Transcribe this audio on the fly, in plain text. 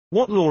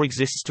What lore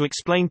exists to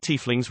explain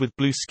tieflings with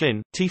blue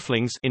skin?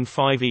 Tieflings, in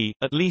 5e,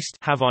 at least,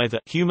 have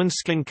either human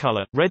skin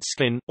color, red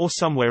skin, or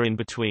somewhere in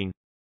between.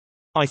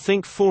 I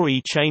think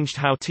 4e changed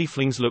how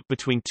tieflings look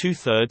between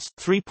 2/3,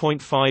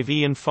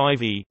 3.5e and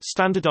 5e,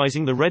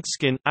 standardizing the red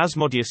skin,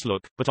 Asmodeus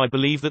look, but I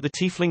believe that the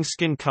tiefling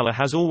skin color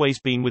has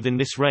always been within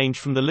this range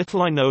from the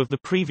little I know of the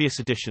previous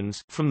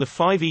editions. From the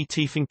 5e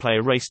tiefling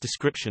player race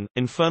description,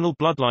 Infernal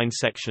Bloodline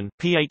section,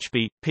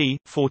 PHB, p.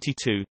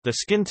 42, the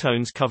skin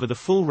tones cover the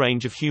full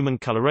range of human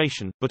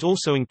coloration, but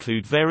also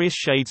include various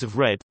shades of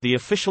red. The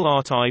official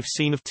art I've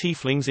seen of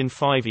tieflings in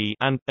 5e,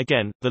 and,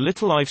 again, the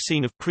little I've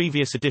seen of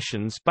previous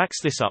editions backs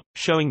this up,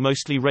 showing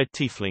mostly red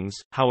tieflings.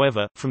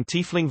 However, from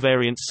Tiefling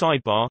Variant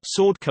Sidebar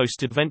Sword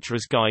Coast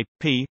Adventurer's Guide,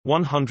 p.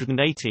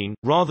 118,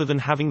 rather than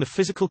having the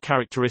physical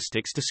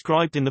characteristics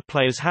described in the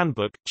player's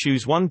handbook,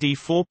 choose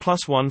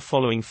 1d4+1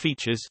 following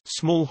features: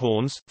 small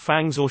horns,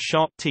 fangs or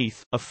sharp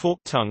teeth, a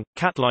forked tongue,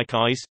 cat-like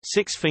eyes,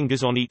 6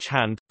 fingers on each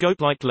hand,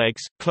 goat-like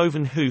legs,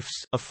 cloven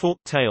hoofs, a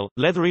forked tail,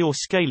 leathery or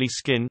scaly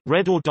skin,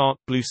 red or dark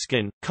blue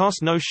skin,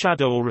 cast no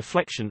shadow or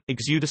reflection,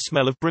 exude a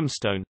smell of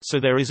brimstone,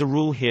 so there is a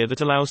rule here that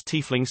allows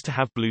tieflings to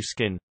have blue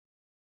skin.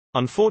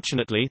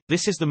 Unfortunately,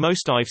 this is the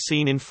most I've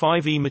seen in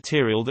 5e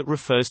material that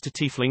refers to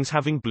tieflings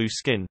having blue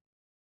skin.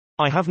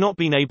 I have not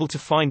been able to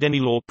find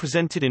any lore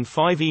presented in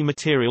 5e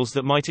materials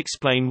that might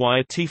explain why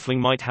a tiefling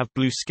might have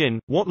blue skin.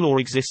 What lore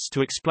exists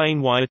to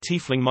explain why a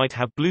tiefling might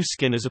have blue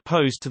skin as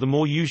opposed to the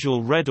more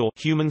usual red or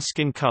human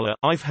skin color?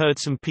 I've heard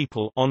some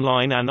people,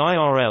 online and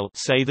IRL,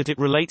 say that it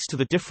relates to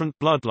the different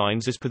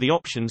bloodlines as per the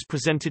options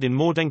presented in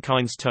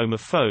Mordenkainen's Tome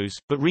of Foes,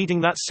 but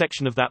reading that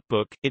section of that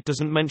book, it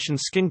doesn't mention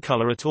skin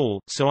color at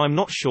all, so I'm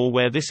not sure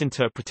where this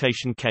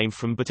interpretation came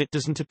from, but it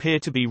doesn't appear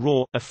to be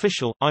raw,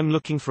 official. I'm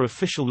looking for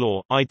official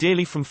lore,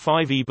 ideally from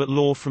 5e, but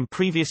lore from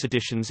previous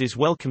editions is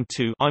welcome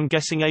too. I'm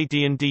guessing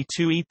AD&D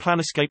 2e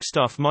Planescape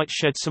stuff might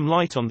shed some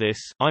light on this.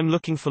 I'm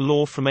looking for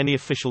lore from any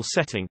official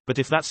setting, but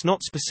if that's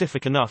not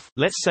specific enough,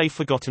 let's say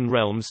Forgotten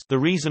Realms. The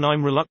reason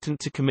I'm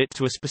reluctant to commit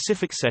to a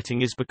specific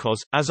setting is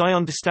because, as I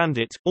understand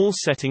it, all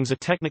settings are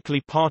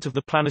technically part of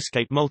the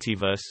Planescape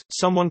multiverse.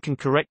 Someone can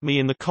correct me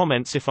in the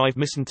comments if I've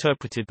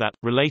misinterpreted that.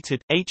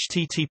 Related,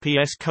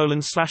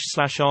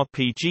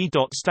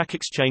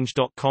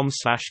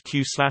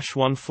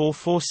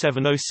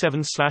 https://rpg.stackexchange.com/q/14470735259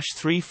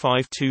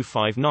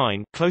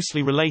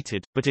 closely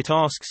related, but it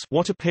asks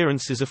what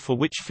appearances are for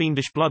which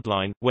fiendish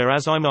bloodline,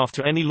 whereas I'm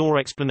after any lore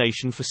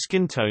explanation for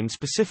skin tone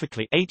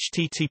specifically.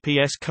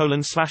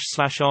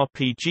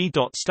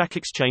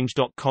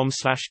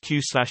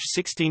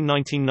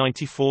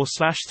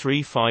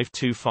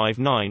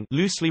 https://rpg.stackexchange.com/q/161994/35259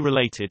 loosely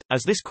related,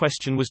 as this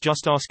question was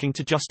just asking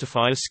to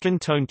justify a skin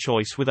tone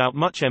choice without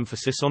much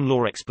emphasis on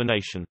lore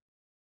explanation.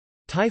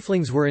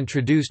 Tieflings were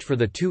introduced for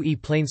the 2e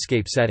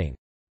Planescape setting.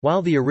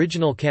 While the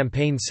original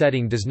campaign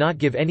setting does not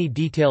give any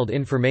detailed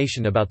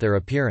information about their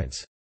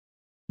appearance.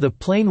 The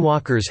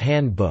Planewalker's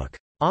Handbook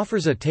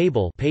offers a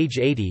table, page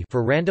 80,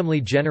 for randomly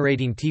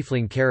generating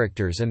tiefling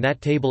characters, and that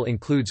table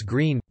includes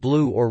green,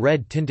 blue or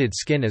red tinted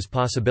skin as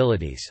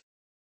possibilities.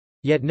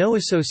 Yet no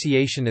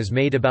association is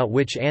made about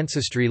which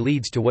ancestry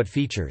leads to what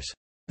features.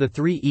 The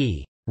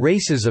 3e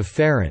Races of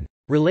Farron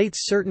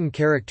relates certain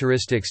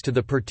characteristics to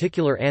the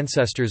particular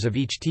ancestors of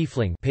each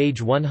tiefling,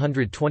 page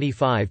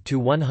 125 to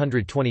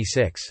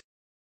 126.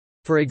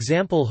 For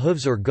example,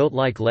 hooves or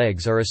goat-like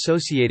legs are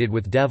associated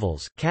with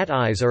devils, cat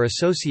eyes are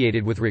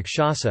associated with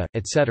Rakshasa,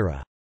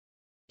 etc.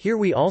 Here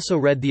we also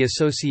read the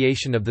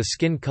association of the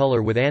skin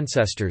color with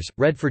ancestors,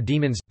 red for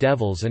demons,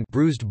 devils, and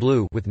bruised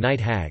blue with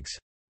night hags.